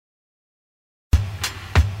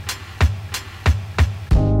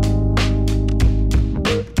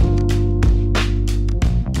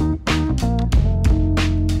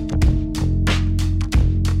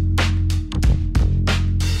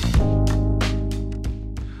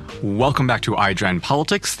Welcome back to iGen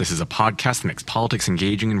Politics. This is a podcast that makes politics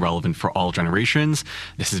engaging and relevant for all generations.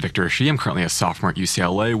 This is Victor Ishii. I'm currently a sophomore at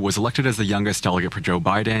UCLA, was elected as the youngest delegate for Joe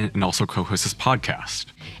Biden, and also co-host this podcast.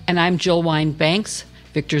 And I'm Jill Wine-Banks,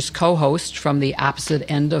 Victor's co-host from the opposite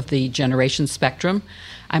end of the generation spectrum.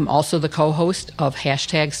 I'm also the co-host of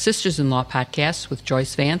hashtag Sisters-in-Law podcast with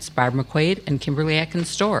Joyce Vance, Barbara McQuaid, and Kimberly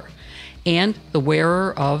Atkins-Storr, and the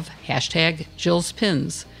wearer of hashtag Jill's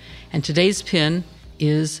Pins. And today's pin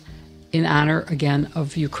is in honor, again,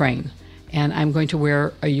 of Ukraine. And I'm going to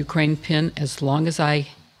wear a Ukraine pin as long as I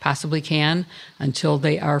possibly can until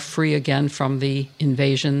they are free again from the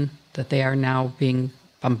invasion that they are now being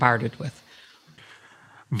bombarded with.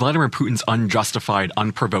 Vladimir Putin's unjustified,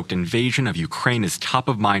 unprovoked invasion of Ukraine is top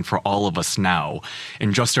of mind for all of us now.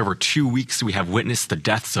 In just over 2 weeks, we have witnessed the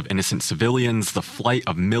deaths of innocent civilians, the flight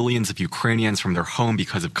of millions of Ukrainians from their home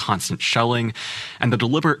because of constant shelling, and the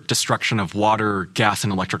deliberate destruction of water, gas,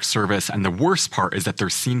 and electric service. And the worst part is that there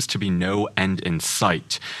seems to be no end in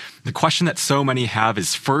sight. The question that so many have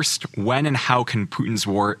is, first, when and how can Putin's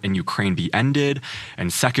war in Ukraine be ended?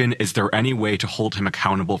 And second, is there any way to hold him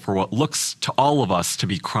accountable for what looks to all of us to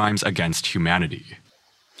be crimes against humanity?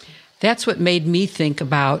 That's what made me think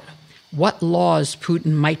about what laws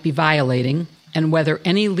Putin might be violating and whether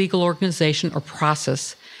any legal organization or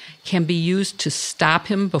process can be used to stop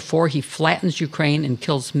him before he flattens Ukraine and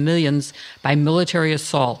kills millions by military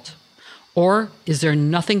assault. Or is there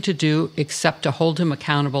nothing to do except to hold him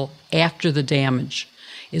accountable after the damage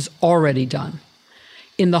is already done,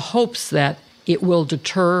 in the hopes that it will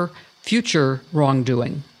deter future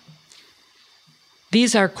wrongdoing?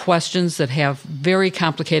 These are questions that have very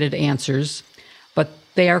complicated answers, but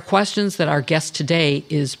they are questions that our guest today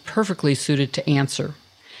is perfectly suited to answer.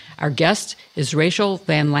 Our guest is Rachel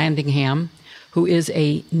VanLandingham, who is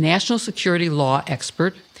a national security law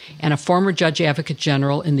expert and a former Judge Advocate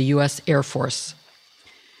General in the U.S. Air Force.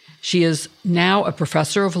 She is now a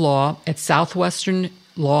professor of law at Southwestern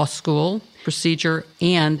Law School Procedure,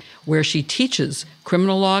 and where she teaches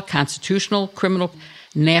criminal law, constitutional, criminal,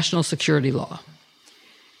 national security law.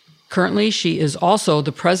 Currently, she is also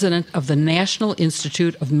the president of the National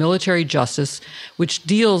Institute of Military Justice, which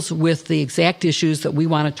deals with the exact issues that we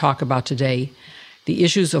want to talk about today, the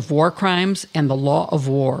issues of war crimes and the law of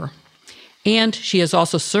war. And she has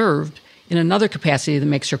also served in another capacity that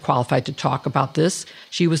makes her qualified to talk about this.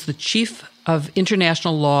 She was the chief of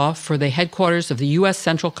international law for the headquarters of the U.S.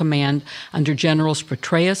 Central Command under Generals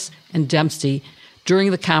Petraeus and Dempsey during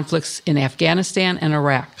the conflicts in Afghanistan and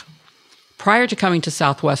Iraq. Prior to coming to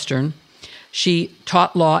Southwestern, she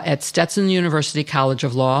taught law at Stetson University College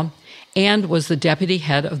of Law and was the deputy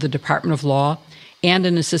head of the Department of Law and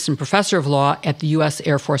an assistant professor of law at the U.S.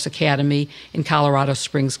 Air Force Academy in Colorado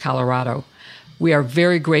Springs, Colorado. We are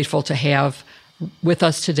very grateful to have with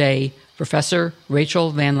us today Professor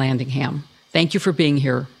Rachel VanLandingham. Thank you for being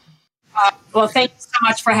here. Well, thank you so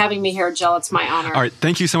much for having me here, Jill. It's my honor. All right.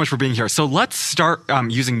 Thank you so much for being here. So let's start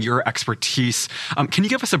using your expertise. Can you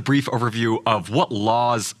give us a brief overview of what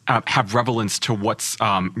laws have relevance to what's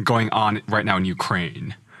going on right now in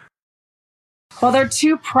Ukraine? Well, there are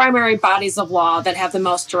two primary bodies of law that have the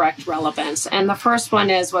most direct relevance. And the first one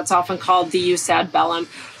is what's often called the jus ad bellum,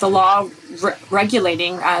 the law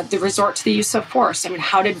regulating the resort to the use of force. I mean,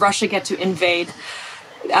 how did Russia get to invade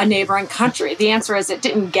a neighboring country? The answer is it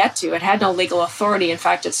didn't get to. It had no legal authority. In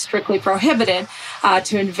fact, it's strictly prohibited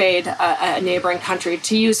to invade a neighboring country,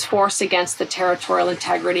 to use force against the territorial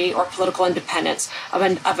integrity or political independence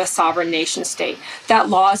of a sovereign nation state. That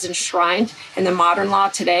law is enshrined in the modern law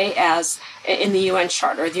today as in the UN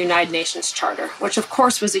Charter, the United Nations Charter, which of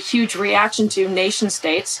course was a huge reaction to nation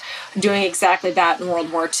states doing exactly that in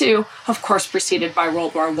World War II, of course preceded by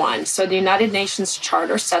World War I. So the United Nations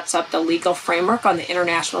Charter sets up the legal framework on the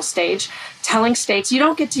international stage, telling states you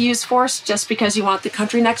don't get to use force just because you want the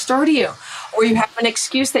country next door to you, or you have an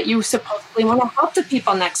excuse that you supposedly want to help the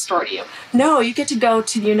people next door to you. No, you get to go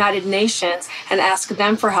to the United Nations and ask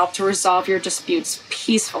them for help to resolve your disputes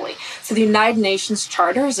peacefully. So the United Nations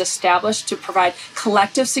Charter is established to provide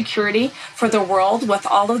collective security for the world, with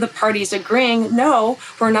all of the parties agreeing, no,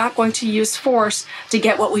 we're not going to use force to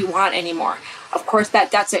get what we want anymore. Of course,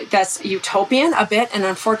 that's utopian a bit, and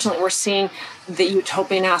unfortunately we're seeing the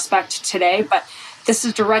utopian aspect today, but this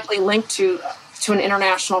is directly linked to an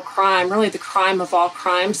international crime, really the crime of all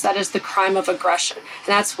crimes. That is the crime of aggression. And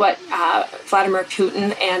that's what Vladimir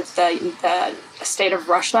Putin and the state of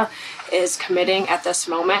Russia is committing at this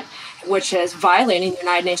moment, which is violating the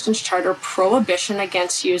United Nations Charter prohibition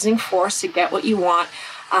against using force to get what you want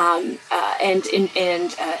and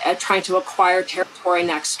trying to acquire territory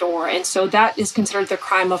next door. And so that is considered the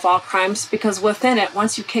crime of all crimes, because within it,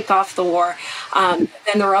 once you kick off the war, then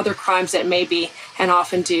there are other crimes that may be and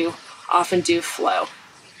often do flow.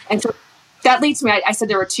 And so that leads me, I said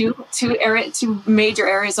there were two major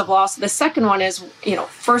areas of law. So the second one is,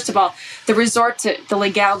 first of all, the resort to the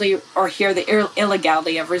legality, or here the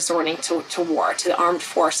illegality of resorting to war, to the armed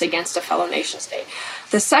force against a fellow nation state.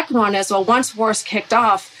 The second one is, well, once war is kicked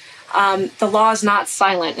off, the law is not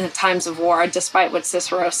silent in times of war, despite what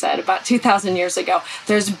Cicero said about 2,000 years ago.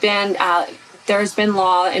 There's been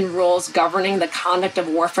law and rules governing the conduct of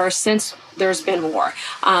warfare since there's been war,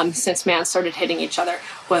 since man started hitting each other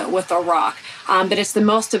with a rock. But it's the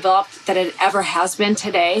most developed that it ever has been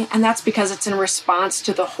today, and that's because it's in response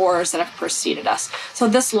to the horrors that have preceded us. So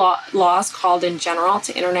this law is called, in general,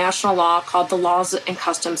 to international law, called the laws and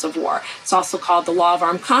customs of war. It's also called the law of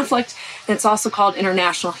armed conflict, and it's also called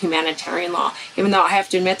international humanitarian law, even though I have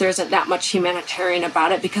to admit there isn't that much humanitarian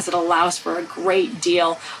about it, because it allows for a great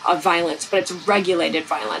deal of violence, but it's regulated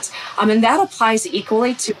violence. And that applies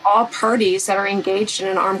equally to all parties that are engaged in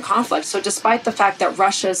an armed conflict. So despite the fact that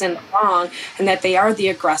Russia is in the wrong and that they are the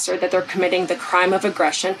aggressor, that they're committing the crime of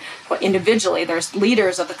aggression, well, individually, there's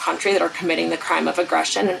leaders of the country that are committing the crime of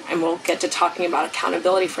aggression, and we'll get to talking about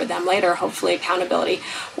accountability for them later, hopefully accountability.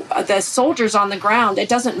 The soldiers on the ground, it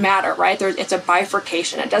doesn't matter, right? It's a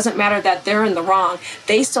bifurcation. It doesn't matter that they're in the wrong.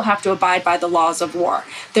 They still have to abide by the laws of war.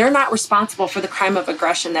 They're not responsible for the crime of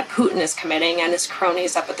aggression that Putin is committing and his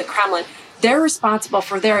cronies up at the Kremlin. They're responsible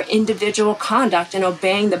for their individual conduct and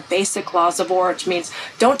obeying the basic laws of war, which means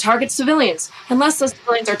don't target civilians unless those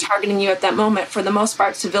civilians are targeting you at that moment. For the most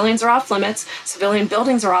part, civilians are off limits. Civilian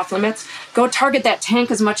buildings are off limits. Go target that tank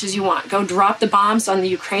as much as you want. Go drop the bombs on the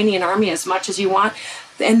Ukrainian army as much as you want.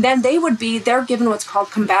 And then they're given what's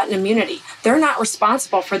called combatant immunity. They're not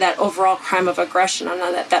responsible for that overall crime of aggression on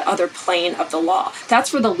that other plane of the law.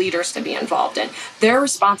 That's for the leaders to be involved in. They're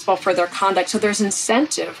responsible for their conduct. So there's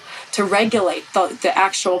incentive to regulate the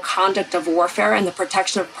actual conduct of warfare and the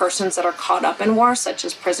protection of persons that are caught up in war, such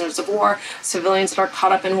as prisoners of war, civilians that are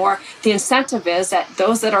caught up in war. The incentive is that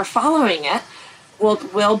those that are following it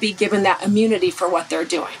will be given that immunity for what they're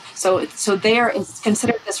doing. So it's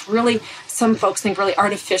considered this really, some folks think, really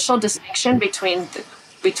artificial distinction between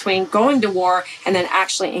going to war and then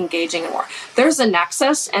actually engaging in war. There's a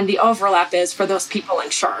nexus, and the overlap is for those people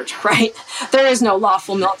in charge, right? There is no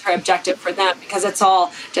lawful military objective for them because it's all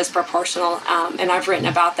disproportional, and I've written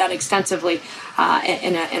about that extensively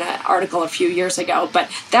in an article a few years ago.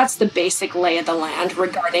 But that's the basic lay of the land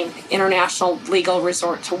regarding international legal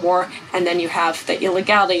resort to war, and then you have the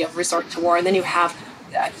illegality of resort to war, and then you have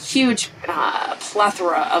a huge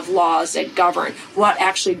plethora of laws that govern what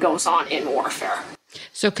actually goes on in warfare.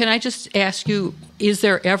 So can I just ask you, is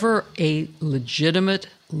there ever a legitimate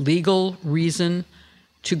legal reason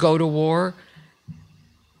to go to war?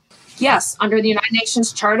 Yes, under the United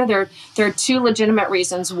Nations Charter, there are two legitimate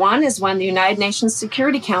reasons. One is when the United Nations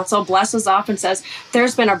Security Council blesses off and says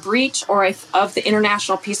there's been a breach of the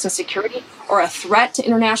international peace and security, or a threat to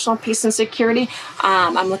international peace and security.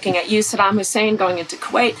 I'm looking at you, Saddam Hussein, going into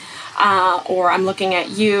Kuwait, or I'm looking at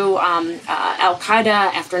you, Al-Qaeda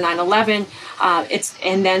after 9/11.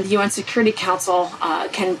 And then the UN Security Council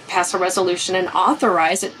can pass a resolution and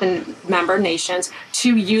authorize the member nations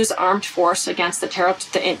to use armed force against the terror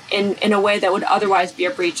in a way that would otherwise be a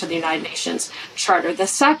breach of the United Nations Charter. The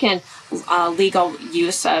second legal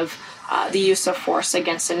use of force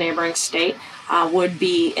against a neighboring state would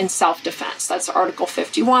be in self-defense. That's Article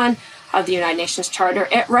 51 of the United Nations Charter.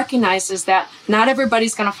 It recognizes that not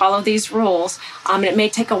everybody's going to follow these rules, and it may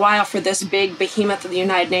take a while for this big behemoth of the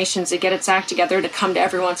United Nations to get its act together to come to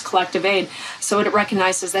everyone's collective aid. So it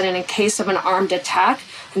recognizes that in case of an armed attack,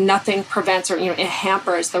 nothing prevents or it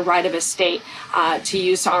hampers the right of a state to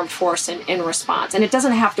use armed force in response. And it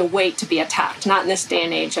doesn't have to wait to be attacked, not in this day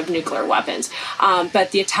and age of nuclear weapons,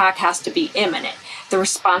 but the attack has to be imminent. The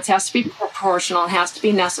response has to be proportional, it has to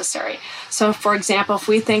be necessary. So, for example,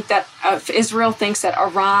 if Israel thinks that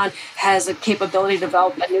Iran has a capability to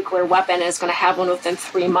develop a nuclear weapon and is going to have one within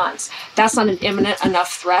 3 months, that's not an imminent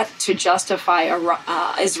enough threat to justify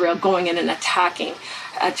Israel going in and attacking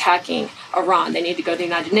Iran. They need to go to the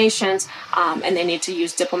United Nations, and they need to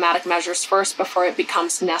use diplomatic measures first before it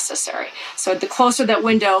becomes necessary. So the closer that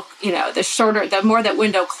window, the more that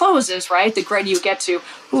window closes, right, the greater you get to,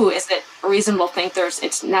 is it reasonable to think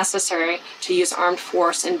it's necessary to use armed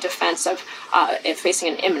force in defense of facing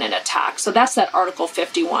an imminent attack. So that's that Article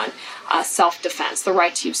 51 self-defense, the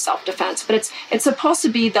right to use self-defense. But it's supposed to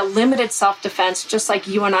be the limited self-defense, just like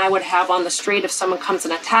you and I would have on the street if someone comes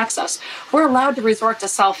and attacks us. We're allowed to resort to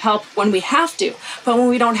self-help when we have to, but when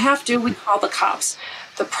we don't have to, we call the cops.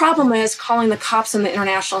 The problem is calling the cops on the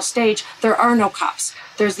international stage. There are no cops.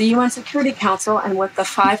 There's the UN Security Council, and with the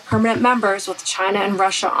 5 permanent members, with China and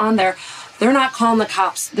Russia on there, they're not calling the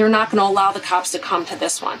cops. They're not going to allow the cops to come to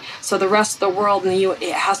this one. So the rest of the world and the UN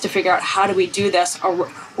has to figure out, how do we do this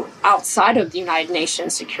outside of the United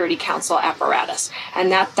Nations Security Council apparatus?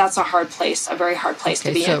 And that's a hard place, a very hard place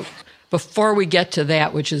to be in. Before we get to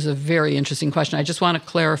that, which is a very interesting question, I just want to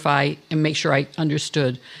clarify and make sure I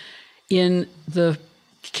understood. In the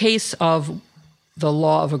case of the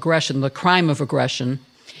law of aggression, the crime of aggression,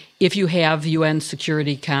 if you have UN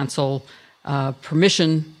Security Council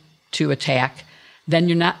permission to attack, then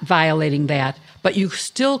you're not violating that. But you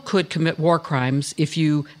still could commit war crimes if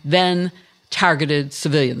you then targeted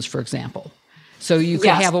civilians, for example. So you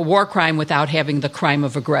can have a war crime without having the crime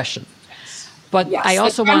of aggression. But I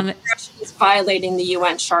also want to... is violating the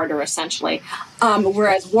UN Charter, essentially,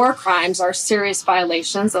 whereas war crimes are serious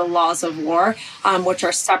violations of the laws of war, which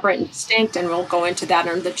are separate and distinct, and we'll go into that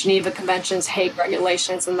under the Geneva Conventions, Hague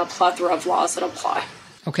Regulations, and the plethora of laws that apply.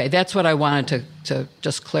 Okay, that's what I wanted to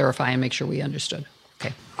just clarify and make sure we understood.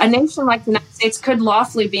 Okay. A nation like the United States could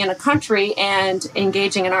lawfully be in a country and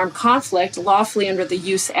engaging in armed conflict lawfully under the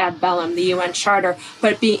jus ad bellum, the UN Charter,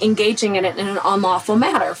 but be engaging in it in an unlawful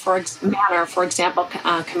manner, for example,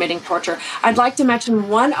 committing torture. I'd like to mention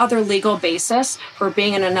one other legal basis for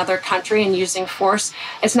being in another country and using force.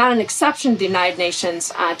 It's not an exception to the United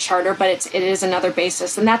Nations Charter, but it is another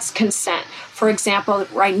basis, and that's consent. For example,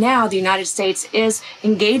 right now, the United States is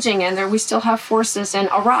engaging in there. We still have forces in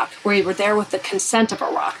Iraq. We were there with the consent of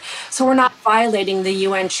Iraq. So we're not violating the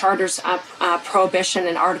UN Charter's prohibition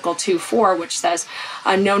in Article 2.4, which says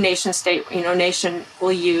no nation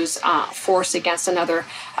will use force against another,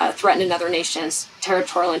 threaten another nation's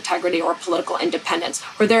territorial integrity or political independence.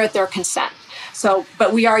 We're there at their consent. So,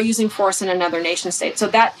 but we are using force in another nation state. So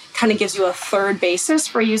that kind of gives you a third basis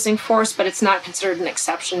for using force, but it's not considered an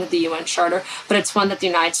exception to the UN Charter, but it's one that the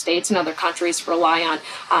United States and other countries rely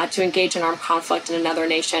on to engage in armed conflict in another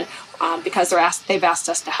nation because they've asked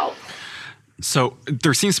us to help. So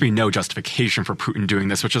there seems to be no justification for Putin doing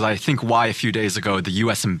this, which is, I think, why a few days ago the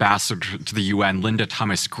U.S. ambassador to the UN, Linda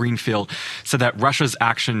Thomas-Greenfield, said that Russia's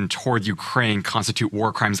action toward Ukraine constitute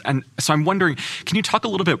war crimes. And so I'm wondering, can you talk a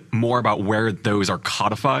little bit more about where those are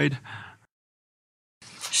codified?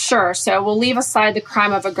 Sure. So we'll leave aside the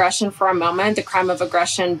crime of aggression for a moment. The crime of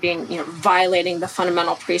aggression being, violating the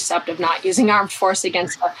fundamental precept of not using armed force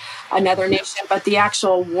against another nation, but the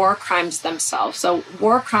actual war crimes themselves. So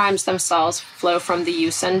war crimes themselves flow from the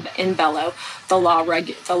jus in bello, the law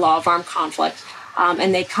of armed conflict.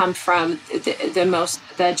 And they come from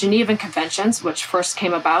the Geneva Conventions, which first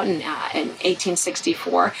came about in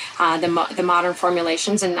 1864, the modern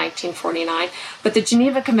formulations in 1949. But the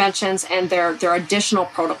Geneva Conventions and their additional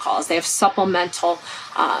protocols, they have supplemental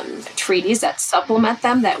treaties that supplement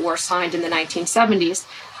them that were signed in the 1970s.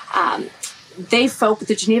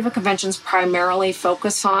 The Geneva Conventions primarily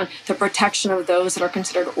focus on the protection of those that are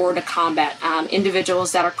considered hors de combat,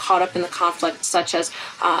 individuals that are caught up in the conflict, such as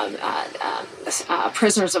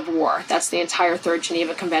prisoners of war. That's the entire Third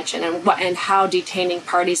Geneva Convention, and how detaining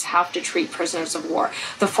parties have to treat prisoners of war.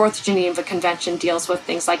 The Fourth Geneva Convention deals with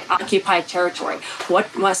things like occupied territory.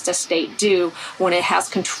 What must a state do when it has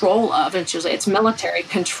control of, and usually it's military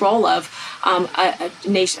control of, a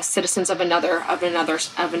nation, citizens of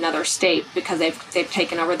another state, because they've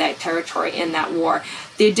taken over that territory in that war.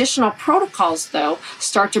 The additional protocols, though,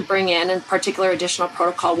 start to bring in particular additional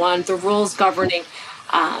protocol 1, the rules governing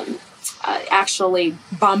actually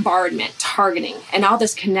bombardment, targeting, and all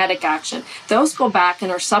this kinetic action. Those go back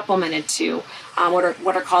and are supplemented to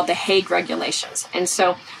what are called the Hague Regulations. And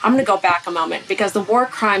so I'm going to go back a moment, because the war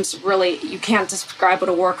crimes, really, you can't describe what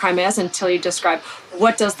a war crime is until you describe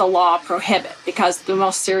what does the law prohibit, because the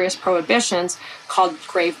most serious prohibitions, called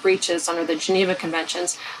grave breaches under the Geneva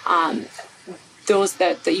Conventions, those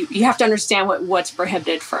that you have to understand what's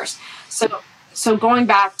prohibited first. So going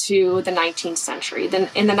back to the 19th century, then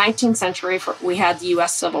in the 19th century, we had the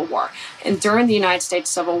U.S. Civil War. And during the United States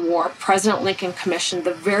Civil War, President Lincoln commissioned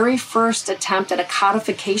the very first attempt at a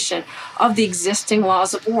codification of the existing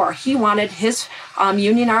laws of war. He wanted his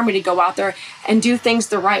Union Army to go out there and do things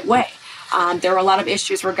the right way. There were a lot of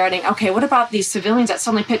issues regarding, okay, what about these civilians that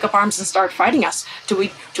suddenly pick up arms and start fighting us? Do we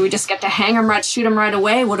just get to hang them shoot them right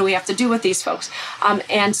away? What do we have to do with these folks?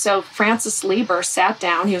 And so Francis Lieber sat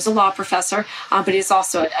down. He was a law professor, but he's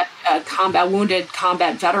also a wounded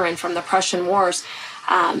combat veteran from the Prussian Wars.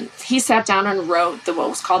 he sat down and wrote what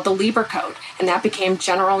was called the Lieber Code, and that became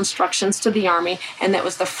general instructions to the Army. And that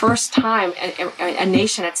was the first time a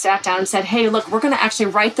nation had sat down and said, hey, look, we're going to actually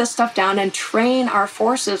write this stuff down and train our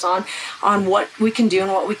forces on what we can do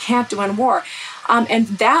and what we can't do in war. And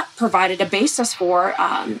that provided a basis for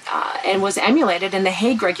and was emulated in the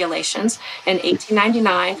Hague Regulations in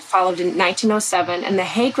 1899, followed in 1907. And the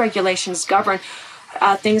Hague Regulations govern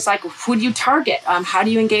things like who do you target? How do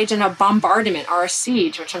you engage in a bombardment or a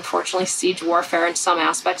siege, which unfortunately siege warfare in some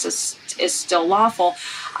aspects is still lawful,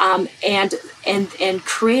 and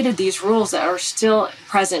created these rules that are still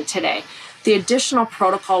present today. The additional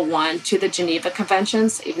Protocol 1 to the Geneva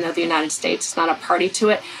Conventions, even though the United States is not a party to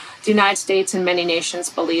it, the United States and many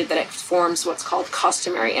nations believe that it forms what's called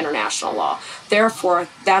customary international law. Therefore,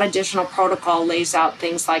 that additional protocol lays out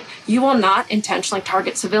things like you will not intentionally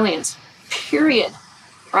target civilians, period,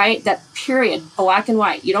 right? That period, black and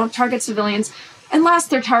white. You don't target civilians unless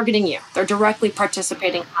they're targeting you. They're directly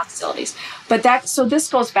participating in hostilities. So this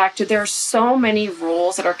goes back to there are so many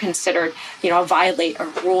rules that are considered, violate or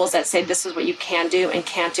rules that say this is what you can do and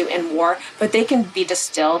can't do in war, but they can be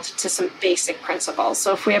distilled to some basic principles.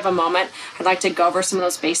 So if we have a moment, I'd like to go over some of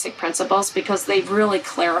those basic principles because they really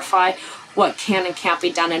clarify what can and can't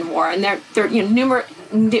be done in war. And they're numerous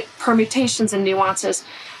permutations and nuances,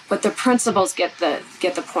 but the principles get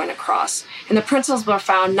the point across. And the principles are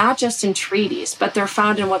found not just in treaties, but they're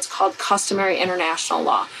found in what's called customary international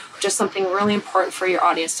law, which is something really important for your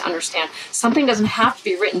audience to understand. Something doesn't have to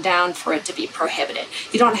be written down for it to be prohibited.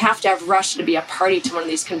 You don't have to have Russia to be a party to one of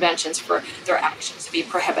these conventions for their actions to be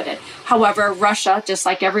prohibited. However, Russia, just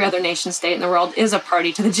like every other nation state in the world, is a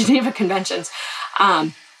party to the Geneva Conventions.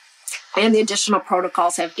 And the additional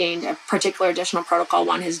protocols have gained, a particular additional protocol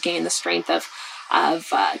 1 has gained the strength of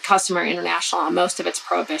customary international on most of its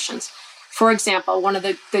prohibitions. For example, one of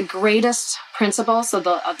the greatest principles of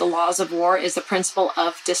the laws of war is the principle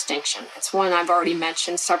of distinction. It's one I've already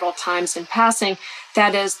mentioned several times in passing.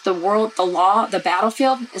 That is, the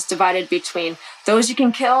battlefield is divided between those you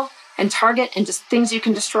can kill and target and just things you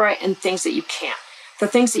can destroy and things that you can't. The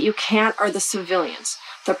things that you can't are the civilians.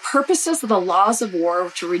 The purposes of the laws of war are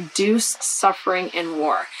to reduce suffering in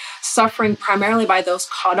war. Suffering primarily by those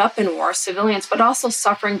caught up in war, civilians, but also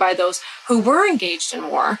suffering by those who were engaged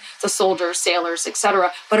in war, the soldiers, sailors,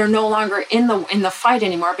 etc., but are no longer in the fight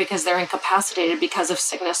anymore because they're incapacitated because of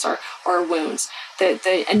sickness or wounds.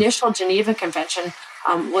 The initial Geneva Convention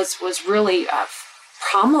was really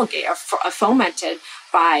promulgated, fomented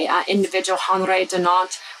by individual Henri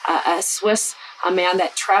Dunant, a Swiss a man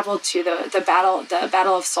that traveled to the battle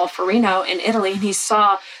of Solferino in Italy, and he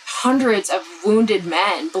saw hundreds of wounded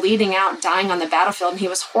men bleeding out, dying on the battlefield, and he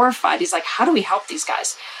was horrified. He's like, how do we help these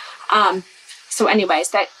guys? So anyways,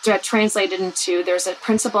 that translated into, there's a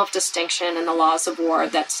principle of distinction in the laws of war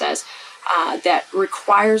that says, that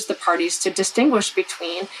requires the parties to distinguish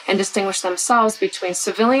between and distinguish themselves between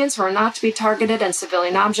civilians who are not to be targeted and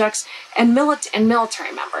civilian objects and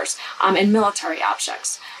military members and military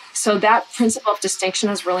objects. So that principle of distinction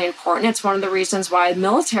is really important. It's one of the reasons why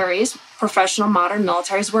militaries, professional modern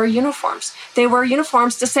militaries, wear uniforms. They wear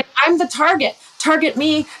uniforms to say, I'm the target. Target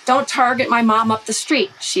me. Don't target my mom up the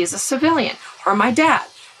street. She's a civilian. Or my dad,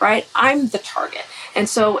 right? I'm the target. And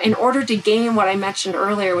so in order to gain what I mentioned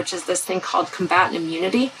earlier, which is this thing called combatant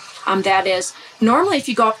immunity, that is, normally if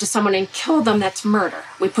you go up to someone and kill them, that's murder.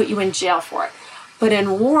 We put you in jail for it. But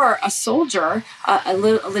in war, a soldier, a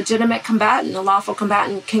legitimate combatant, a lawful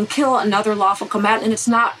combatant, can kill another lawful combatant, and it's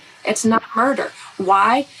not murder.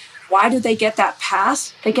 Why? Why do they get that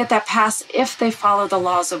pass? They get that pass if they follow the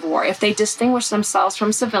laws of war, if they distinguish themselves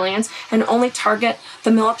from civilians and only target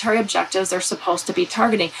the military objectives they're supposed to be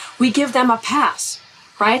targeting. We give them a pass,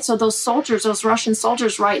 right? So those soldiers, those Russian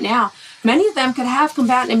soldiers right now, many of them could have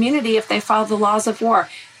combatant immunity if they follow the laws of war.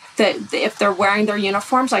 If they're wearing their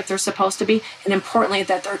uniforms like they're supposed to be, and importantly,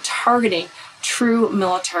 that they're targeting true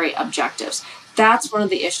military objectives. That's one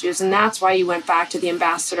of the issues, and that's why you went back to the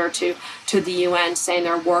ambassador to the UN saying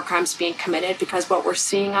there are war crimes being committed, because what we're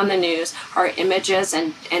seeing on the news are images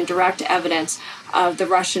and direct evidence of the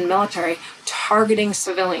Russian military targeting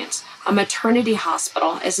civilians. A maternity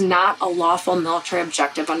hospital is not a lawful military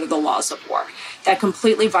objective under the laws of war. That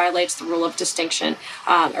completely violates the rule of distinction,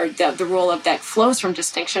 or the rule of that flows from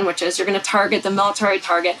distinction, which is you're going to target the military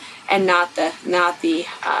target and not the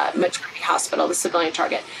maternity hospital, the civilian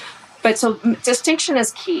target. But so distinction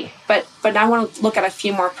is key. But I want to look at a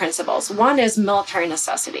few more principles. One is military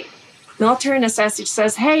necessity. Military necessity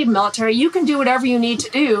says, hey, military, you can do whatever you need to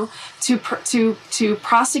do to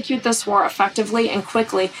prosecute this war effectively and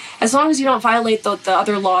quickly, as long as you don't violate the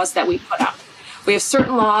other laws that we put out. We have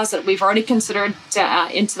certain laws that we've already considered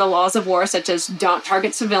into the laws of war, such as don't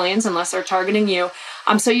target civilians unless they're targeting you.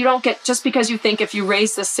 So you don't get, just because you think if you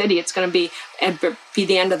raise the city, it's going to be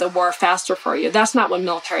the end of the war faster for you. That's not what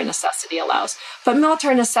military necessity allows. But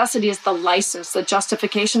military necessity is the license, the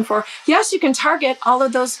justification for, yes, you can target all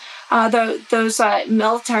of those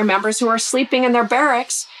military members who are sleeping in their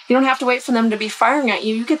barracks. You don't have to wait for them to be firing at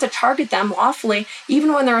you. You get to target them lawfully,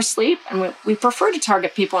 even when they're asleep. And we prefer to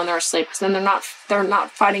target people when they're asleep, because then they're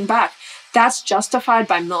not fighting back. That's justified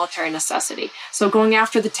by military necessity. So going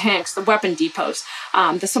after the tanks, the weapon depots,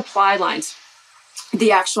 the supply lines,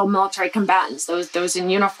 the actual military combatants, those in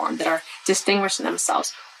uniform that are distinguishing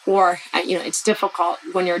themselves. Or it's difficult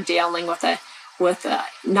when you're dealing with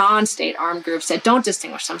non-state armed groups that don't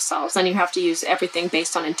distinguish themselves. Then you have to use everything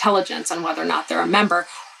based on intelligence and whether or not they're a member.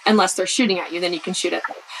 Unless they're shooting at you, then you can shoot at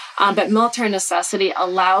them. But military necessity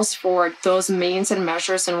allows for those means and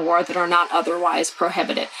measures in war that are not otherwise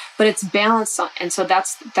prohibited. But it's balanced, and so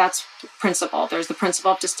that's principle. There's the principle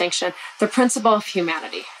of distinction, the principle of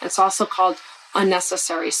humanity. It's also called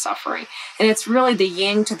unnecessary suffering. And it's really the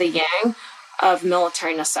yin to the yang of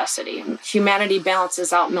military necessity. Humanity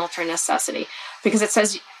balances out military necessity because it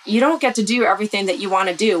says you don't get to do everything that you want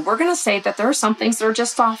to do. We're going to say that there are some things that are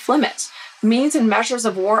just off limits. Means and measures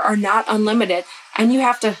of war are not unlimited, and you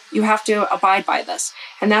have to abide by this.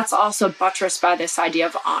 And that's also buttressed by this idea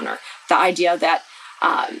of honor, the idea that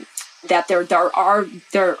there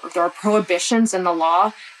are prohibitions in the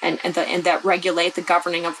law and that regulate the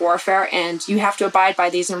governing of warfare, and you have to abide by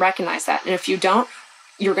these and recognize that. And if you don't,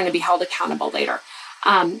 you're going to be held accountable later.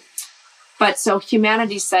 But so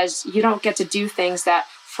humanity says you don't get to do things that,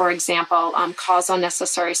 for example, cause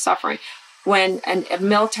unnecessary suffering. When a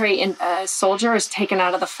military soldier is taken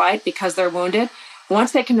out of the fight because they're wounded,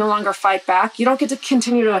 once they can no longer fight back, you don't get to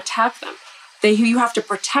continue to attack them. You have to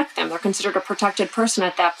protect them. They're considered a protected person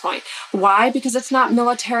at that point. Why? Because it's not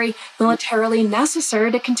militarily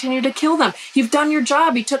necessary to continue to kill them. You've done your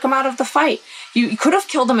job. You took them out of the fight. You could have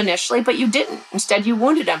killed them initially, but you didn't. Instead, you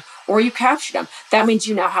wounded them or you captured them. That means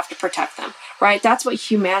you now have to protect them, right? That's what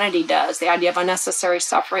humanity does, the idea of unnecessary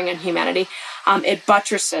suffering and humanity. It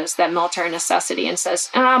buttresses that military necessity and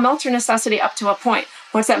says, military necessity up to a point.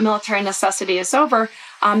 Once that military necessity is over,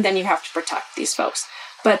 then you have to protect these folks.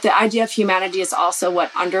 But the idea of humanity is also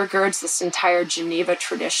what undergirds this entire Geneva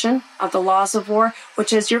tradition of the laws of war,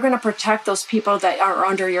 which is you're going to protect those people that are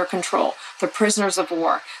under your control, the prisoners of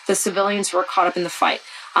war, the civilians who are caught up in the fight.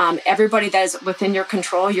 Everybody that is within your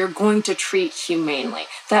control, you're going to treat humanely.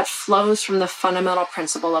 That flows from the fundamental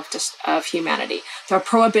principle of humanity. The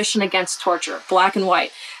prohibition against torture, black and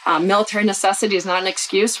white. Military necessity is not an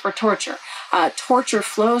excuse for torture. Torture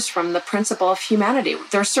flows from the principle of humanity.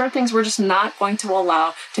 There are certain things we're just not going to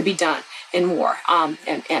allow to be done in war,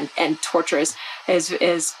 and torture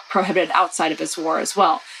is prohibited outside of this war as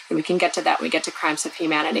well. And we can get to that when we get to crimes of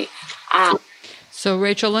humanity. So,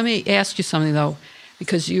 Rachel, let me ask you something, though,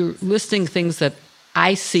 because you're listing things that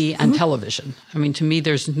I see on television. I mean, to me,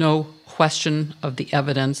 there's no question of the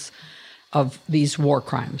evidence of these war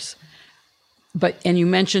crimes. And you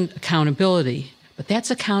mentioned accountability, but that's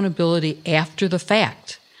accountability after the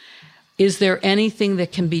fact. Is there anything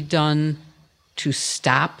that can be done to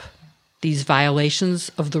stop these violations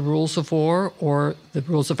of the rules of war or the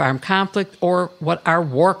rules of armed conflict, or what are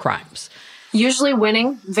war crimes? Usually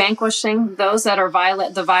winning, vanquishing those that are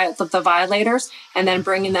the violators, and then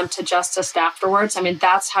bringing them to justice afterwards. I mean,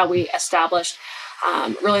 that's how we established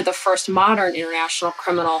really the first modern international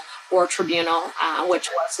criminal war tribunal, which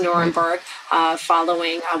was Nuremberg,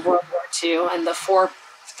 following World War II. And the four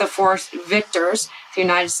victors, the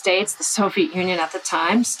United States, the Soviet Union at the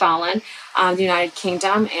time, Stalin, the United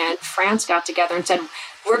Kingdom, and France got together and said,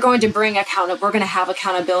 we're going to have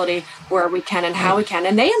accountability where we can and how we can.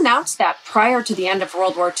 And they announced that prior to the end of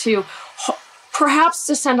World War II, perhaps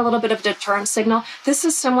to send a little bit of a deterrent signal. This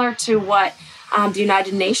is similar to what the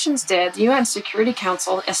United Nations did. The UN Security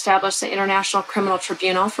Council established the International Criminal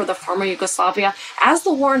Tribunal for the former Yugoslavia as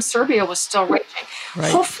the war in Serbia was still raging.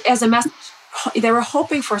 Right. As a message, they were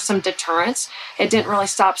hoping for some deterrence. It didn't really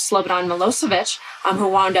stop Slobodan Milosevic, who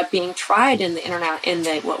wound up being tried in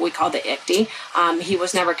the what we call the ICTY. He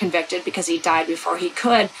was never convicted because he died before he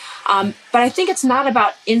could. But I think it's not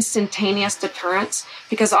about instantaneous deterrence,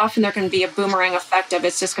 because often there can be a boomerang effect of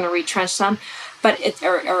it's just going to retrench them. But we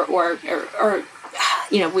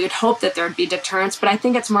would hope that there would be deterrence, but I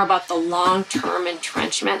think it's more about the long-term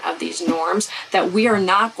entrenchment of these norms, that we are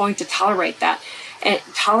not going to tolerate this. And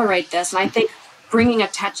I think bringing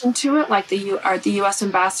attention to it, like the U.S.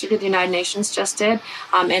 ambassador to the United Nations just did,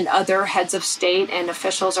 and other heads of state and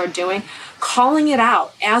officials are doing, calling it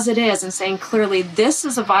out as it is and saying clearly, this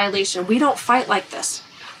is a violation. We don't fight like this.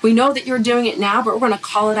 We know that you're doing it now, but we're going to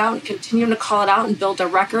call it out and continue to call it out and build a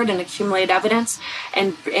record and accumulate evidence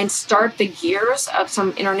and start the gears of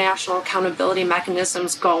some international accountability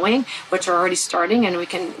mechanisms going, which are already starting, and we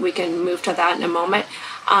can move to that in a moment.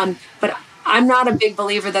 But I'm not a big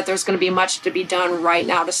believer that there's going to be much to be done right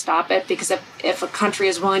now to stop it, because if a country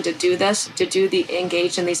is willing to do this,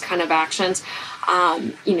 engage in these kind of actions,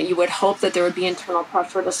 you would hope that there would be internal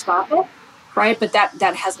pressure to stop it. Right, but that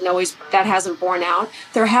hasn't borne out.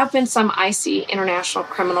 There have been some icy International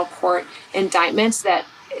Criminal Court indictments that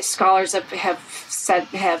scholars have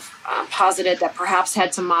posited that perhaps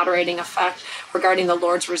had some moderating effect regarding the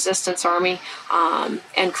Lord's Resistance Army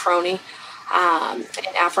and crony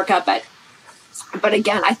in Africa. But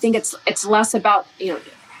again, I think it's less about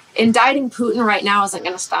indicting Putin right now isn't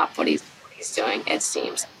going to stop what he's doing. It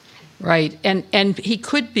seems right, and he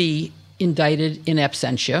could be indicted in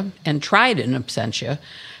absentia and tried in absentia.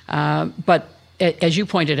 But as you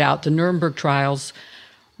pointed out, the Nuremberg trials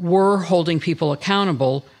were holding people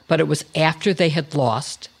accountable, but it was after they had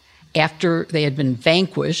lost, after they had been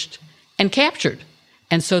vanquished and captured.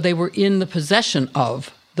 And so they were in the possession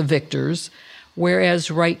of the victors.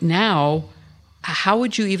 Whereas right now, how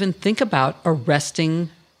would you even think about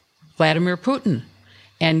arresting Vladimir Putin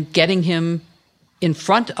and getting him in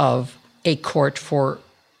front of a court for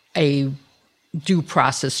a due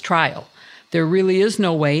process trial? There really is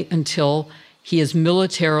no way until he is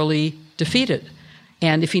militarily defeated.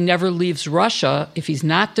 And if he never leaves Russia, if he's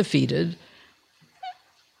not defeated,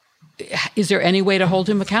 is there any way to hold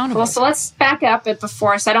him accountable? Well, so let's back up it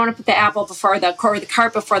before. So I don't want to put the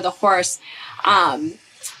cart before the horse.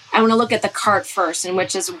 I want to look at the cart first, and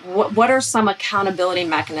which is what are some accountability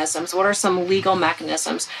mechanisms? What are some legal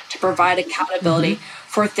mechanisms to provide accountability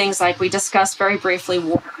for things like we discussed very briefly,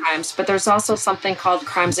 war crimes, but there's also something called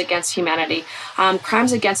crimes against humanity.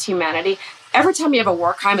 Crimes against humanity. Every time you have a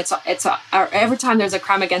war crime, every time there's a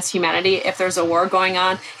crime against humanity, if there's a war going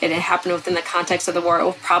on, and it happened within the context of the war, it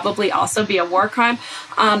will probably also be a war crime.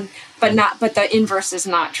 But the inverse is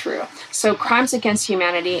not true. So crimes against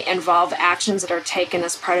humanity involve actions that are taken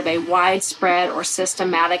as part of a widespread or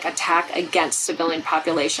systematic attack against civilian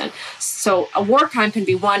population. So a war crime can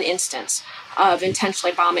be one instance of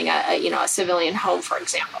intentionally bombing a civilian home, for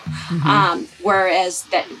example. Whereas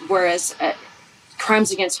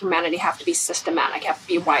crimes against humanity have to be systematic, have to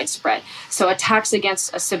be widespread. So attacks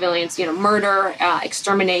against civilians, murder,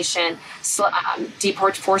 extermination,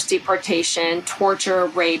 forced deportation, torture,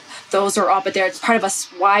 rape, those are all, but it's part of a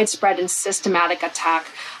widespread and systematic attack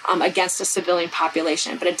against a civilian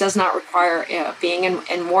population. But it does not require being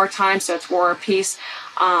in wartime, so it's war or peace.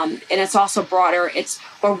 And it's also broader. It's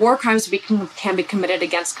where war crimes can be committed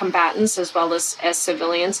against combatants as well as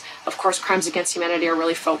civilians. Of course, crimes against humanity are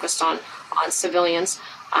really focused on civilians.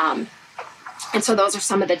 And so those are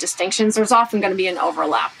some of the distinctions. There's often going to be an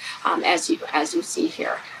overlap, as you see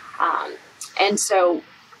here. And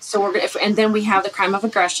then we have the crime of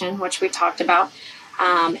aggression, which we talked about.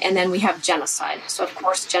 And then we have genocide. So of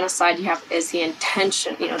course, genocide is the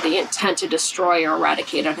intent to destroy or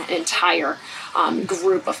eradicate an entire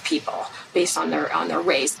group of people based on their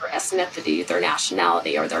race, their ethnicity, their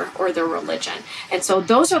nationality, or their religion. And so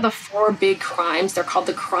those are the four big crimes. They're called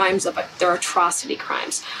they're atrocity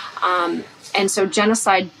crimes. And so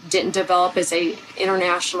genocide didn't develop as an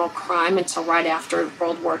international crime until right after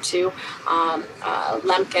World War II.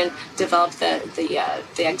 Lemkin developed the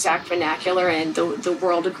exact vernacular, and the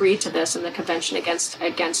world agreed to this in the Convention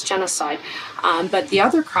against Genocide. But the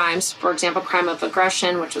other crimes, for example, crime of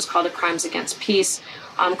aggression, which was called a crimes against peace,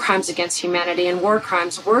 crimes against humanity, and war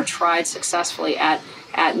crimes were tried successfly at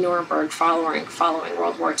Nuremberg following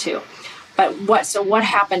World War II. But what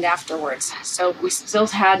happened afterwards? So we still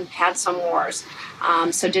had some wars.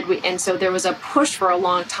 So there was a push for a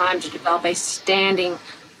long time to develop a standing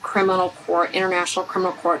criminal court, international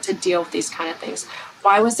criminal court, to deal with these kind of things.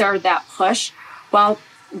 Why was there that push? Well,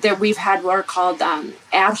 we've had what are called ad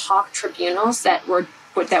hoc tribunals that were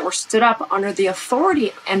stood up under the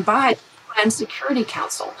authority and by UN Security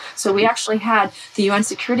Council. So we actually had the UN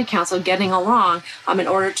Security Council getting along in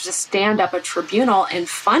order to stand up a tribunal and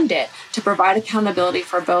fund it to provide accountability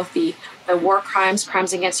for both the war crimes,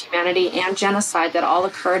 crimes against humanity, and genocide that all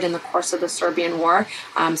occurred in the course of the Serbian War.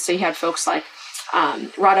 So you had folks like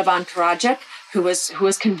Radovan Karadzic,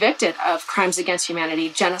 was convicted of crimes against humanity,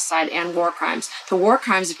 genocide, and war crimes. The war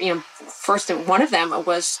crimes, first one of them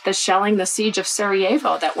was the shelling, the siege of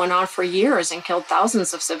Sarajevo that went on for years and killed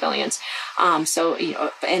thousands of civilians. And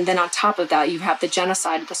then on top of that, you have the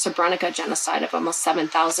genocide, the Srebrenica genocide of almost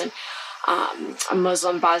 7,000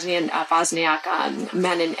 Muslim Bosniak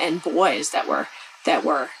men and boys that were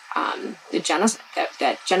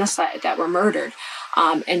murdered.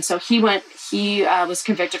 And so he was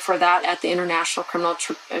convicted for that at the International Criminal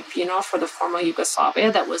Tribunal for the former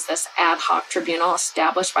Yugoslavia. That was this ad hoc tribunal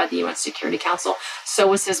established by the UN Security Council. So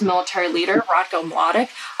was his military leader, Ratko Mladic,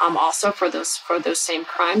 also for those same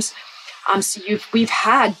crimes. So we've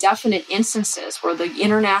had definite instances where the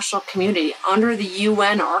international community under the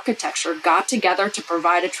UN architecture got together to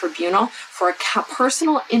provide a tribunal for a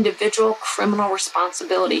personal individual criminal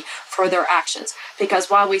responsibility for their actions.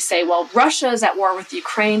 Because while we say, well, Russia is at war with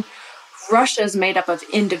Ukraine, Russia is made up of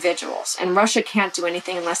individuals, and Russia can't do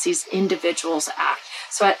anything unless these individuals act.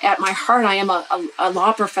 So at my heart, I am a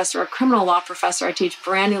law professor, a criminal law professor. I teach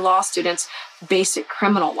brand new law students basic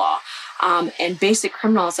criminal law. And basic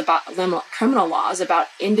criminal law is about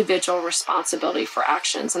individual responsibility for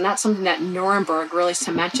actions. And that's something that Nuremberg really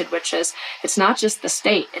cemented, which is it's not just the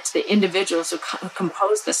state, it's the individuals who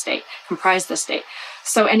comprise the state.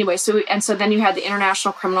 So anyway, so then you had the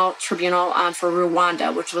International Criminal Tribunal for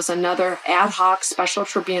Rwanda, which was another ad hoc special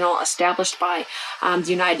tribunal established by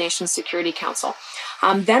the United Nations Security Council.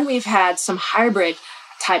 Then we've had some hybrid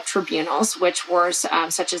type tribunals, which were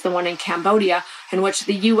such as the one in Cambodia, in which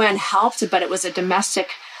the UN helped, but it was a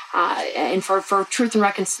domestic, and for truth and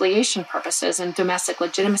reconciliation purposes and domestic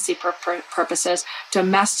legitimacy purposes,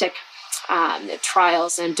 domestic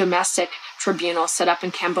trials and domestic tribunals set up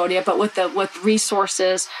in Cambodia, but with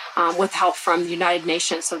resources, with help from the United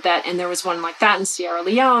Nations. And there was one like that in Sierra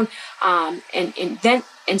Leone,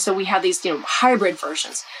 and so we have these hybrid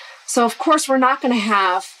versions. So of course we're not going to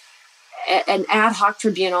have an ad hoc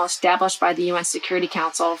tribunal established by the UN Security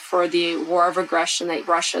Council for the war of aggression that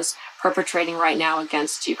Russia's perpetrating right now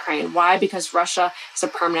against Ukraine. Why? Because Russia is a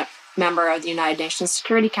permanent member of the United Nations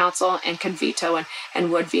Security Council and could veto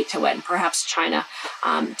and would veto it. And perhaps China,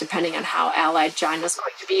 depending on how allied China is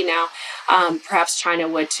going to be now, perhaps China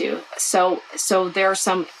would too. So there's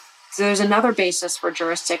another basis for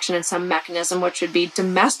jurisdiction and some mechanism, which would be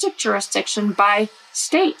domestic jurisdiction by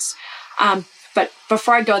states. But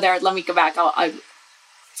before I go there, let me go back. I'll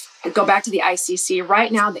go back to the ICC. Right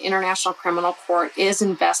now, the International Criminal Court has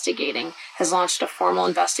launched a formal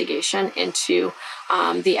investigation into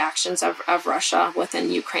the actions of Russia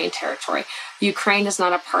within Ukraine territory. Ukraine is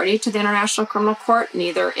not a party to the International Criminal Court.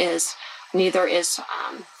 Neither is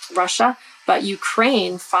Russia. But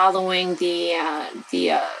Ukraine, following the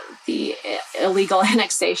illegal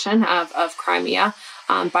annexation of Crimea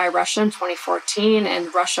by Russia in 2014,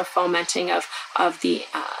 and Russia fomenting of the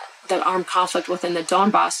armed conflict within the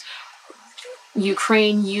Donbass,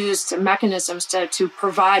 Ukraine used mechanisms to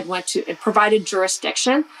provided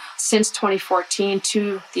jurisdiction since 2014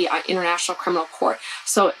 to the International Criminal Court.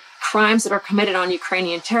 So crimes that are committed on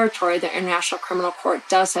Ukrainian territory, the International Criminal Court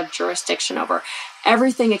does have jurisdiction over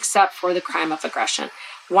everything except for the crime of aggression.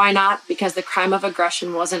 Why not? Because the crime of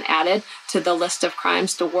aggression wasn't added to the list of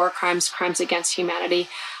crimes, to war crimes, crimes against humanity,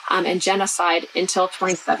 and genocide until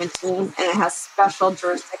 2017, and it has special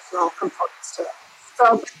jurisdictional components to it.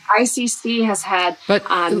 So ICC has had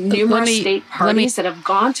numerous state parties that have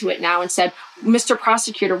gone to it now and said, Mr.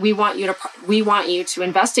 Prosecutor, we want you to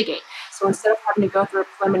investigate. So instead of having to go through a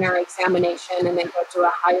preliminary examination and then go to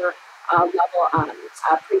a higher level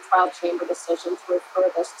pretrial chamber decision to refer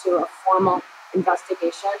this to a formal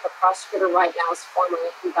investigation, the prosecutor right now is formally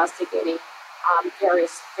investigating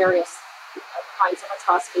various kinds of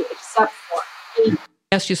atrocity, except for. I'll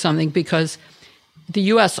ask you something, because the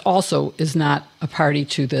U.S. also is not a party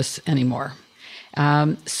to this anymore.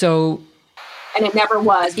 And it never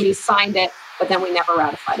was. We signed it, but then we never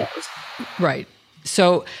ratified it. Right.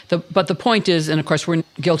 So, but the point is, and of course, we're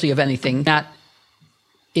guilty of anything, not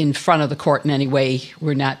in front of the court in any way.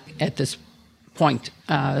 We're not at this point.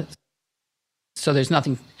 So there's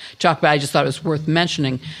nothing to talk about. I just thought it was worth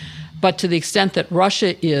mentioning. But to the extent that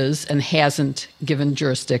Russia is and hasn't given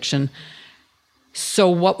jurisdiction, so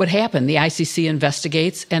what would happen? The ICC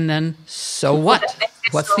investigates, and then so what?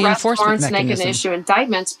 What's the enforcement mechanism? They can issue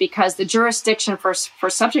indictments, because the jurisdiction for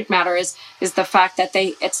subject matter is the fact that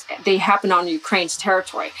they happen on Ukraine's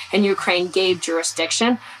territory, and Ukraine gave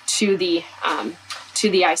jurisdiction to the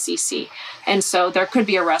ICC, and so there could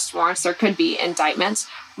be arrest warrants, there could be indictments,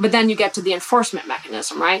 but then you get to the enforcement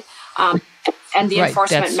mechanism, right? And the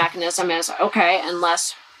enforcement mechanism is, okay,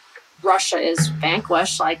 unless Russia is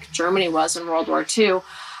vanquished, like Germany was in World War II,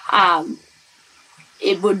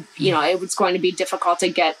 it was going to be difficult to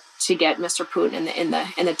get Mr. Putin in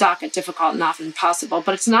the docket, difficult and often impossible.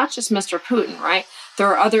 But it's not just Mr. Putin, right? There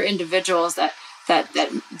are other individuals that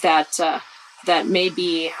may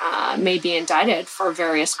be indicted for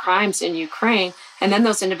various crimes in Ukraine, and then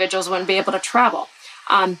those individuals wouldn't be able to travel.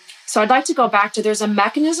 So I'd like to go back to, there's a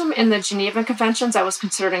mechanism in the Geneva Conventions that was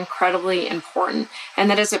considered incredibly important, and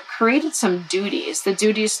that is it created some duties, the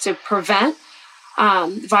duties to prevent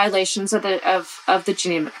violations of the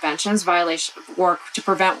Geneva Conventions, to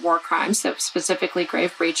prevent war crimes, so specifically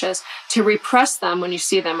grave breaches, to repress them when you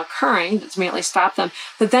see them occurring, to immediately stop them,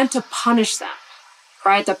 but then to punish them,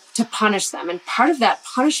 right? To punish them. And part of that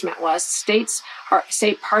punishment was state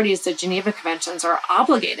parties, the Geneva Conventions, are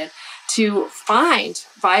obligated to find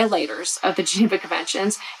violators of the Geneva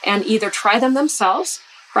Conventions and either try them themselves,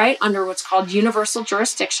 right, under what's called universal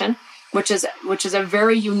jurisdiction, which is a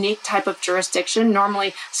very unique type of jurisdiction.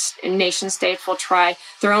 Normally, nation states will try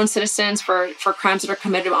their own citizens for crimes that are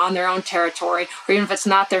committed on their own territory, or even if it's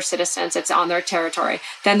not their citizens, it's on their territory.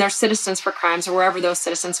 Then they're citizens for crimes wherever those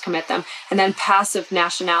citizens commit them. And then passive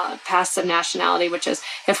nationality, which is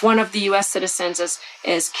if one of the U.S. citizens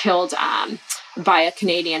is killed by a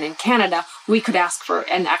Canadian in Canada, we could ask for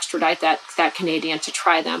and extradite that Canadian to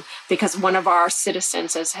try them because one of our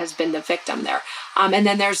citizens has been the victim there. And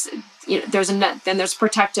then there's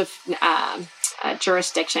protective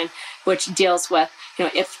jurisdiction, which deals with,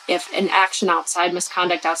 if an action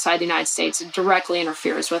misconduct outside the United States directly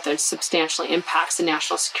interferes with or substantially impacts the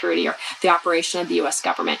national security or the operation of the U.S.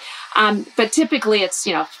 government. But typically it's,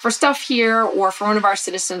 for stuff here or for one of our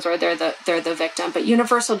citizens, or they're the victim. But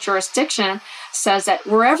universal jurisdiction says that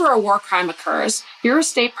wherever a war crime occurs, you're a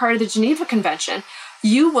state part of the Geneva Convention.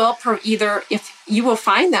 You will if you will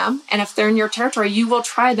find them, and if they're in your territory, you will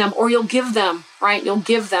try them, or you'll give them, right? You'll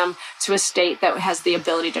give them to a state that has the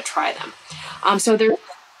ability to try them. So there.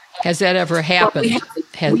 Has that ever happened?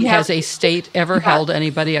 Has a state ever held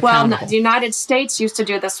anybody accountable? Well, the United States used to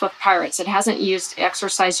do this with pirates. It hasn't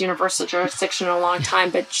exercised universal jurisdiction in a long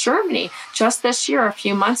time. But Germany, just this year, a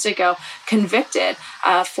few months ago, convicted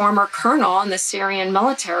a former colonel in the Syrian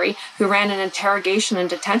military who ran an interrogation and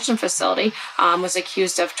detention facility, was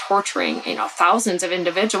accused of torturing, thousands of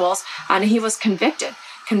individuals, and he was convicted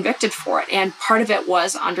for it. And part of it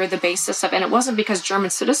was under the basis of, and it wasn't because German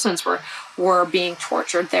citizens were being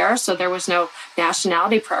tortured there, so there was no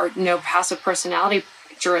nationality or no passive personality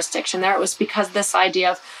jurisdiction there. It was because this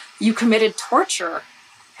idea of you committed torture,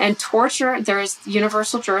 and torture, there is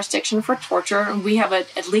universal jurisdiction for torture, and we have a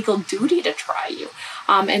legal duty to try you.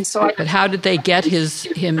 But how did they get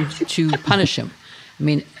him to punish him? I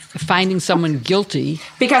mean, finding someone guilty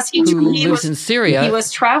because who lives in Syria. He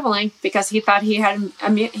was traveling because he thought he had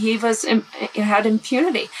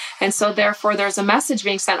impunity. And so therefore there's a message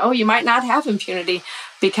being sent, you might not have impunity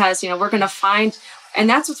because, we're going to find. And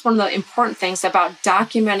that's what's one of the important things about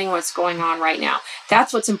documenting what's going on right now.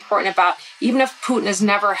 That's what's important about, even if Putin is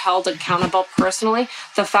never held accountable personally,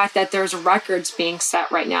 the fact that there's records being set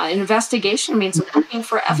right now. An investigation means looking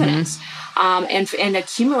for evidence. And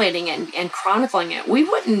accumulating it and chronicling it. We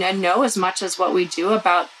wouldn't know as much as what we do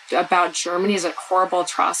about Germany's horrible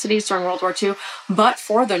atrocities during World War II, but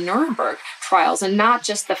for the Nuremberg trials, and not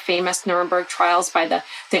just the famous Nuremberg trials by the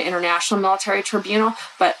International Military Tribunal,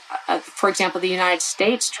 but for example, the United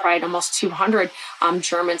States tried almost 200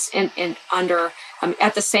 Germans